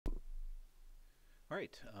All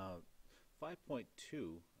right, 5.2,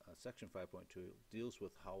 section 5.2 deals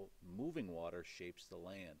with how moving water shapes the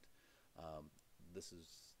land. Um, this is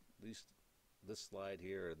these this slide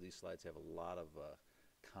here, these slides have a lot of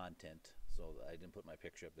content, so I didn't put my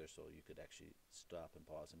picture up there so you could actually stop and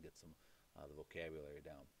pause and get some the vocabulary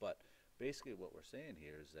down. But basically what we're saying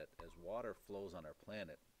here is that as water flows on our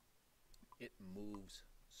planet, it moves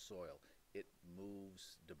soil, it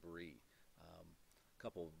moves debris. A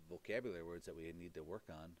couple vocabulary words that we need to work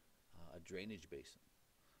on, a drainage basin.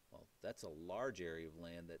 Well, that's a large area of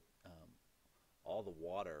land that all the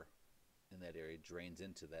water in that area drains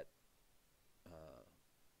into that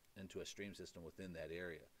into a stream system within that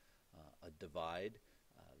area. A divide,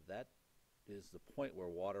 that is the point where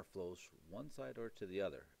water flows one side or to the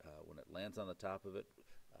other. When it lands on the top of it,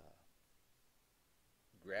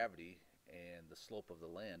 gravity and the slope of the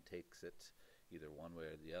land takes it either one way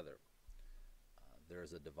or the other. There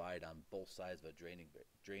is a divide on both sides of a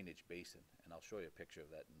drainage basin, and I'll show you a picture of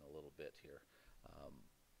that in a little bit here.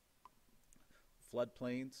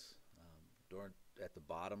 Floodplains, at the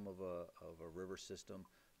bottom of a river system,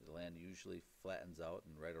 the land usually flattens out,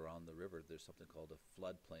 and right around the river there's something called a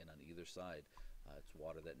floodplain on either side. It's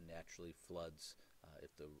water that naturally floods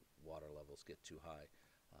if the water levels get too high.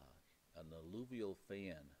 An alluvial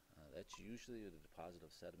fan, that's usually a deposit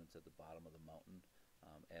of sediments at the bottom of the mountain.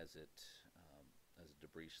 As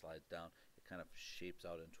debris slides down, it kind of shapes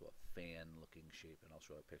out into a fan-looking shape, and I'll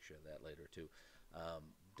show a picture of that later too.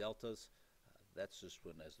 Deltas, that's just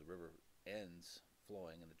when, as the river ends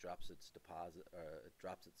flowing and it drops its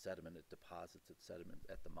sediment, it deposits its sediment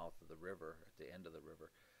at the mouth of the river, at the end of the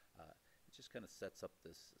river. It just kind of sets up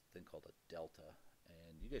this thing called a delta,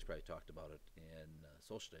 and you guys probably talked about it in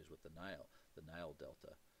social days with the Nile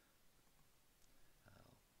Delta.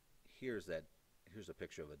 Here's a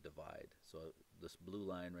picture of a divide. So this blue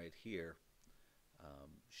line right here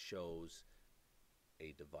shows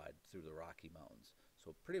a divide through the Rocky Mountains.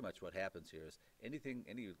 So pretty much what happens here is any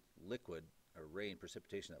liquid or rain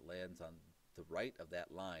precipitation that lands on the right of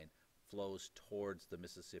that line flows towards the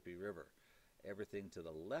Mississippi River. Everything to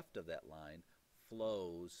the left of that line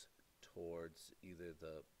flows towards either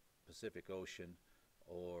the Pacific Ocean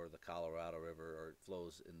or the Colorado River, or it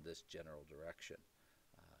flows in this general direction.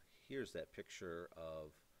 Here's that picture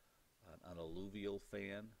of an alluvial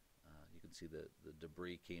fan. You can see the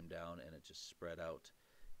debris came down and it just spread out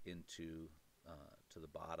into to the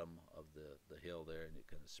bottom of the hill there, and it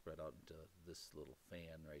kind of spread out into this little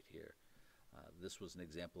fan right here. This was an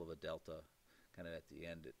example of a delta, kind of at the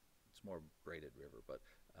end. It's more braided river, but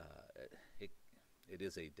it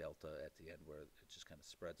is a delta at the end where it just kind of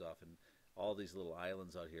spreads off, and all these little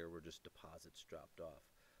islands out here were just deposits dropped off.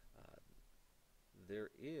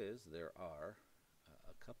 There are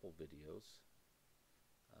a couple videos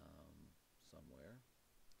somewhere.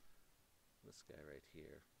 This guy right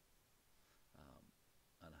here,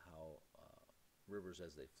 on how rivers,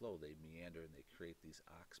 as they flow, they meander and they create these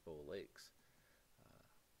oxbow lakes.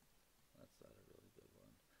 That's not a really good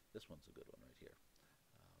one. This one's a good one right here.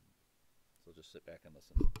 So just sit back and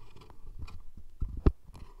listen.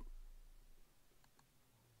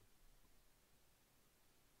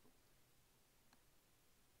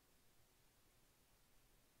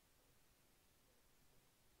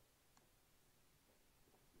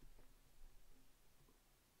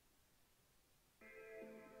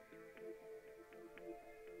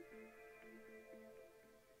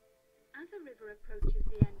 As a river approaches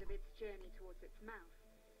the end of its journey towards its mouth,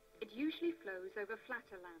 it usually flows over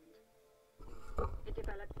flatter land. It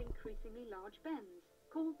develops increasingly large bends,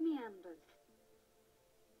 called meanders.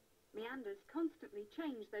 Meanders constantly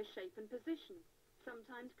change their shape and position,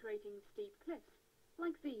 sometimes creating steep cliffs,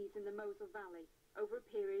 like these in the Mosel Valley, over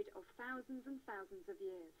a period of thousands and thousands of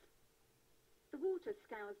years. The water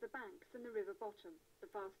scours the banks and the river bottom.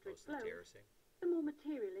 The faster it flows, the more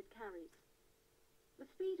material it carries. The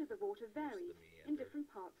speed of the water varies in different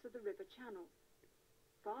parts of the river channel.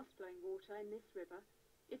 Fast-flowing water in this river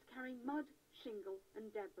is carrying mud, shingle and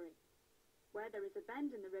debris. Where there is a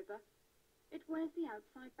bend in the river, it wears the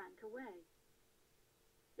outside bank away.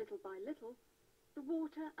 Little by little, the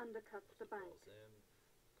water undercuts the bank.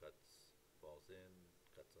 Falls in,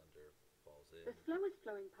 cuts under, falls in. The slowest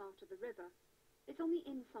flowing part of the river is on the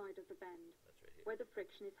inside of the bend, That's right here. where the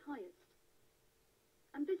friction is highest.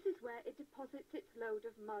 And this is where it deposits its load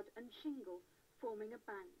of mud and shingle, forming a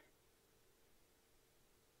bank.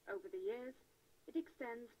 Over the years, it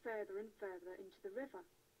extends further and further into the river.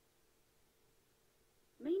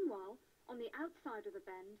 Meanwhile, on the outside of the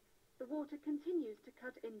bend, the water continues to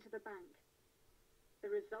cut into the bank.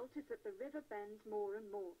 The result is that the river bends more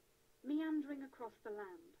and more, meandering across the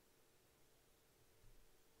land.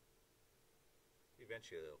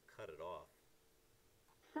 eventually they'll cut it off.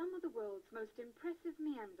 Some of the world's most impressive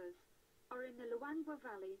meanders are in the Luangwa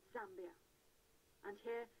Valley, Zambia. And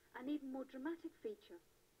here, an even more dramatic feature,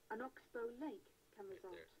 an oxbow lake, can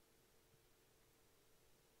result. There.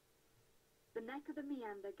 The neck of the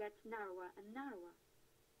meander gets narrower and narrower,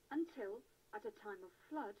 until, at a time of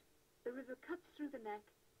flood, the river cuts through the neck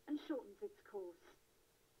and shortens its course.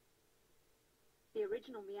 The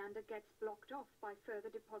original meander gets blocked off by further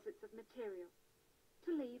deposits of material,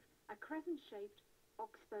 to leave a crescent-shaped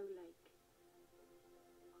oxbow lake.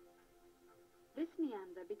 This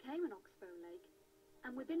meander became an oxbow lake,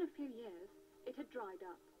 and within a few years, it had dried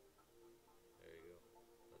up. There you go.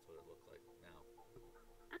 That's what it looked like now.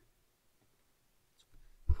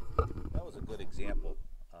 That was a good example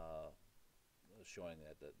showing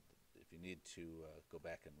that if you need to go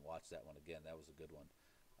back and watch that one again, that was a good one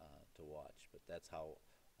to watch. But that's how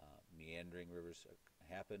meandering rivers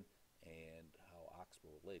happen and how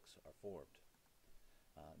oxbow lakes are formed.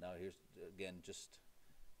 Now here's again just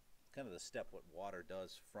kind of the step what water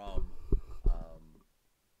does from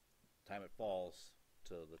time it falls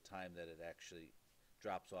to the time that it actually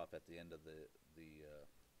drops off at the end of the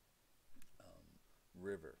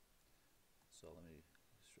river. So let me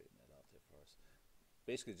straighten that out there for us.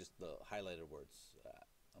 Basically just the highlighted words.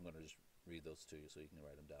 I'm going to just read those to you so you can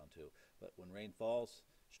write them down too. But when rain falls,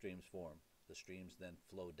 streams form. The streams then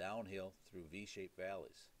flow downhill through V-shaped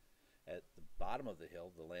valleys. At the bottom of the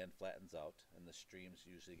hill, the land flattens out and the streams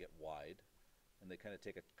usually get wide and they kind of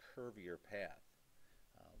take a curvier path.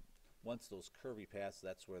 Once those curvy paths,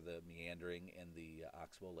 that's where the meandering and the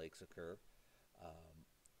oxbow lakes occur.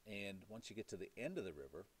 And once you get to the end of the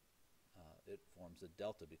river, it forms a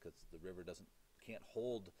delta because the river can't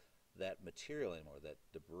hold that material anymore, that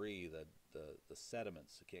debris, the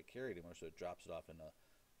sediments. It can't carry it anymore, so it drops it off in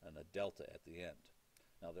a delta at the end.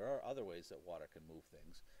 Now there are other ways that water can move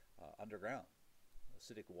things underground.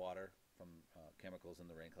 Acidic water from chemicals in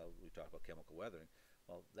the rain cloud. We talk about chemical weathering.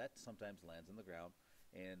 Well, that sometimes lands in the ground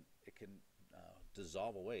and it can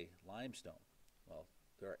dissolve away limestone. Well,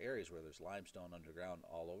 there are areas where there's limestone underground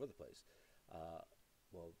all over the place.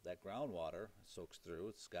 Well, that groundwater soaks through.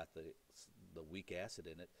 It's got the weak acid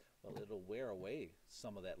in it. Well, it'll wear away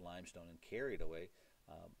some of that limestone and carry it away,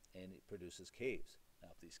 and it produces caves. Now,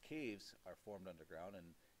 if these caves are formed underground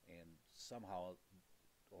and somehow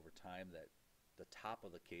over time that the top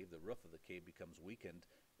of the cave, the roof of the cave becomes weakened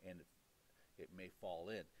and it may fall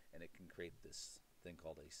in and it can create this thing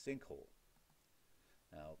called a sinkhole.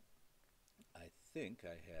 Now, I think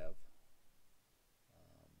I have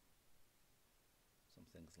some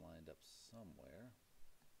things lined up somewhere.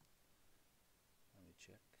 Let me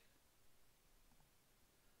check.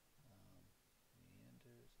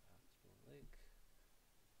 Meanders, Oxbow Lake.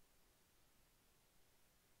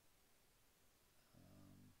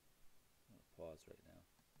 I'm going to pause right now.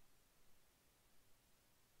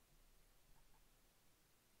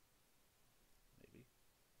 Maybe.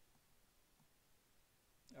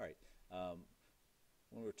 All right.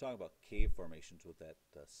 When we were talking about cave formations with that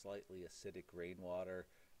slightly acidic rainwater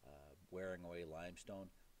wearing away limestone,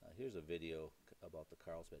 here's a video about the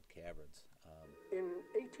Carlsbad Caverns. In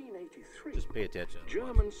 1883, Just pay attention.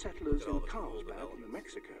 German settlers in Carlsbad, New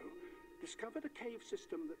Mexico, discovered a cave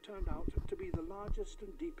system that turned out to be the largest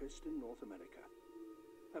and deepest in North America,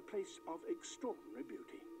 a place of extraordinary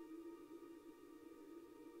beauty.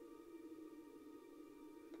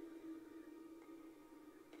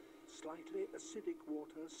 Slightly acidic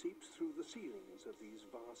water seeps through the ceilings of these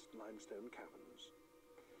vast limestone caverns.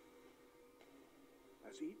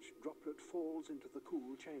 As each droplet falls into the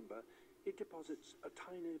cool chamber, it deposits a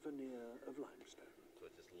tiny veneer of limestone. So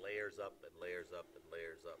it just layers up and layers up and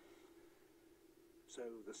layers up. So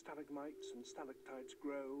the stalagmites and stalactites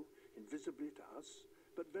grow invisibly to us,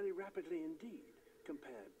 but very rapidly indeed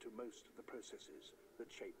compared to most of the processes that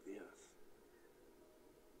shape the earth.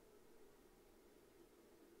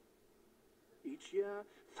 Each year,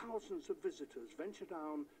 thousands of visitors venture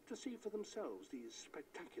down to see for themselves these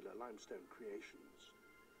spectacular limestone creations.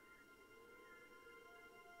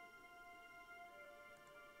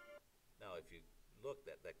 Now, if you look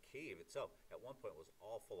at that cave itself, at one point was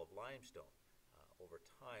all full of limestone. Over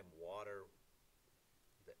time, water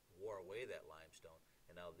that wore away that limestone,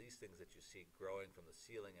 and now these things that you see growing from the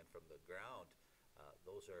ceiling and from the ground,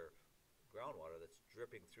 those are groundwater that's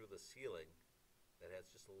dripping through the ceiling that has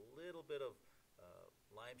just a little bit of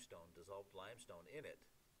limestone, dissolved limestone in it,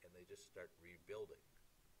 and they just start rebuilding.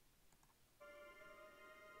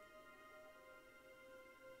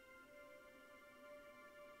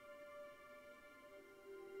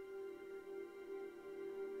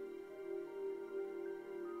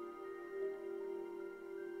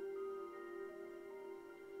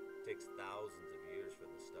 takes thousands of years for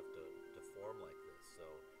this stuff to form like this. So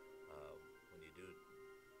when you do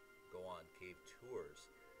go on cave tours,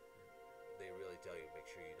 they really tell you make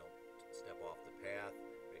sure you don't step off the path,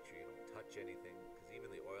 make sure you don't touch anything, because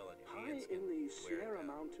even the oil on your hands High can in the wear it Sierra down.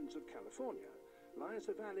 Mountains of California lies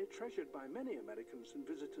a valley treasured by many Americans and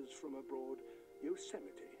visitors from abroad,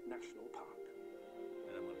 Yosemite National Park.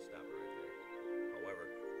 And I'm going to stop it right there. However,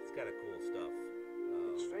 it's kind of cool stuff.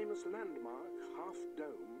 Its famous landmark, Half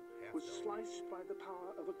Dome, Half was Dome. sliced by the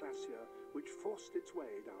power of a glacier which forced its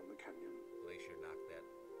way down the canyon. Glacier knocked that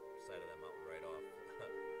side of that mountain right off.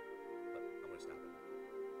 But I'm going to stop it.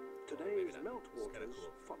 Today's maybe not. meltwaters It's kinda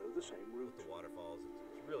cool. follow the same route. With the waterfalls,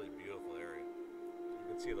 it's a really beautiful area. You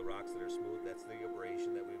can see the rocks that are smooth. That's the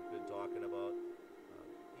abrasion that we've been talking about.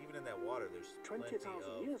 Even in that water, there's plenty 20,000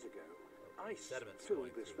 of years ago, ice sediments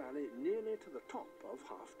filled going this through. valley nearly to the top of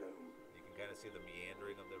Half Dome. You can kind of see the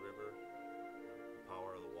meandering of the river, the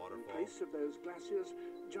power of the In waterfall. place of those glaciers,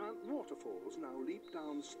 giant waterfalls now leap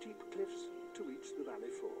down steep cliffs to reach the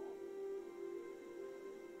valley floor.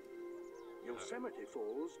 Yosemite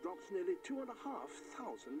Falls drops nearly 2,500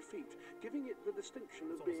 feet, giving it the distinction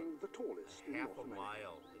of It's almost being the tallest in Half North a America.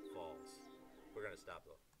 mile it falls. We're going to stop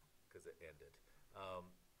though, because it ended.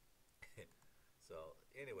 So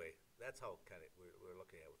anyway, that's how kind of we're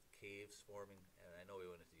looking at with caves forming. And I know we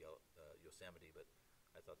went into Yosemite, but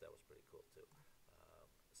I thought that was pretty cool too.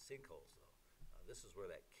 Sinkholes though. This is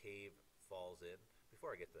where that cave falls in.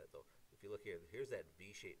 Before I get to that though, if you look here, here's that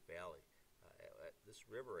V-shaped valley. This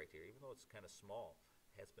river right here, even though it's kind of small,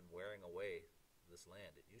 has been wearing away this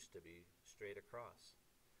land. It used to be straight across,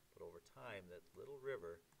 but over time that little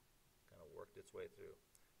river kind of worked its way through.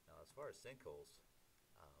 Now as far as sinkholes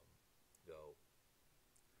go,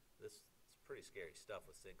 this is pretty scary stuff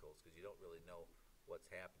with sinkholes because you don't really know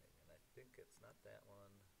what's happening. And I think it's not that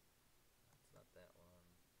one. It's not that one.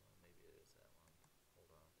 Well, maybe it is that one.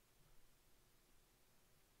 Hold on.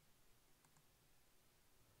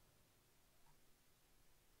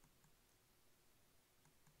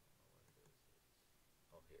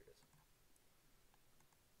 Oh, here it is.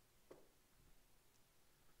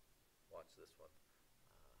 Watch this one.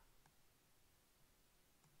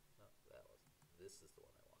 No, that wasn't. This is the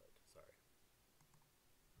one I wanted. Sorry.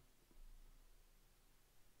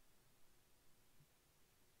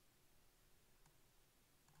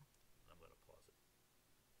 I'm going to pause it.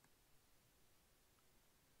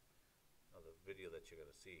 Now the video that you're going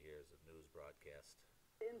to see here is a news broadcast.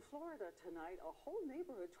 In Florida tonight, a whole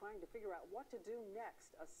neighborhood trying to figure out what to do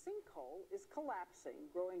next. A sinkhole is collapsing,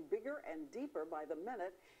 growing bigger and deeper by the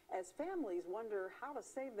minute as families wonder how to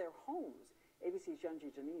save their homes. ABC's Yunji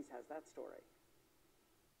Janice has that story.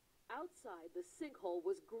 Outside, the sinkhole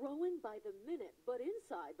was growing by the minute, but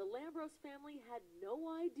inside, the Lambros family had no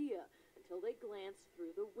idea until they glanced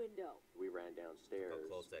through the window. We ran downstairs. How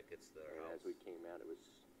close that gets to their and house. as we came out,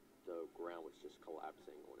 the ground was just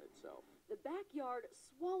collapsing on itself. The backyard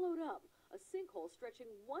swallowed up, a sinkhole stretching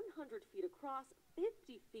 100 feet across,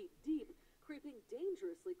 50 feet deep, creeping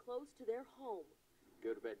dangerously close to their home.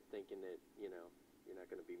 Go to bed thinking that, you're not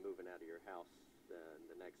going to be moving out of your house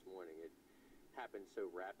the next morning. It happened so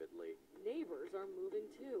rapidly. Neighbors are moving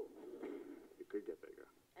too. It could get bigger.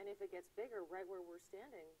 And if it gets bigger right where we're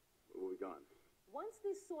standing? We'll be gone. Once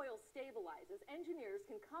the soil stabilizes, engineers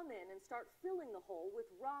can come in and start filling the hole with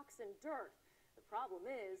rocks and dirt. The problem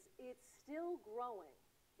is, it's still growing.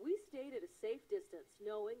 We stayed at a safe distance,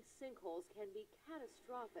 knowing sinkholes can be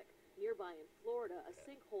catastrophic. Nearby in Florida, a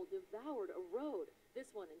sinkhole devoured a road.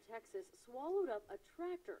 This one in Texas swallowed up a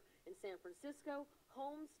tractor. In San Francisco,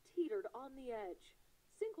 homes teetered on the edge.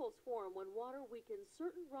 Sinkholes form when water weakens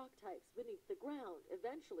certain rock types beneath the ground.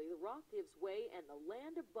 Eventually, the rock gives way and the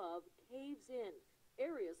land above caves in.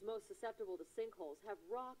 Areas most susceptible to sinkholes have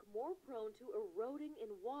rock more prone to eroding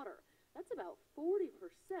in water. That's about 40%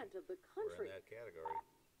 of the We're country. in that category.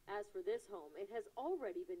 As for this home, it has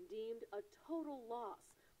already been deemed a total loss.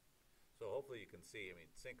 So hopefully you can see,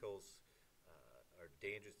 sinkholes are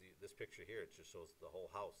dangerous. This picture here, it just shows the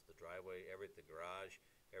whole house, the driveway, the garage,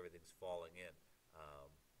 everything's falling in.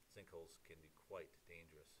 Sinkholes can be quite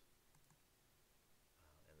dangerous.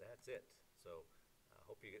 And that's it. So I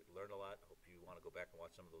hope you learn a lot. Hope you want to go back and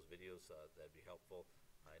watch some of those videos. That'd be helpful.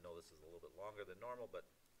 I know this is a little bit longer than normal, but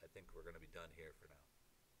I think we're going to be done here for now.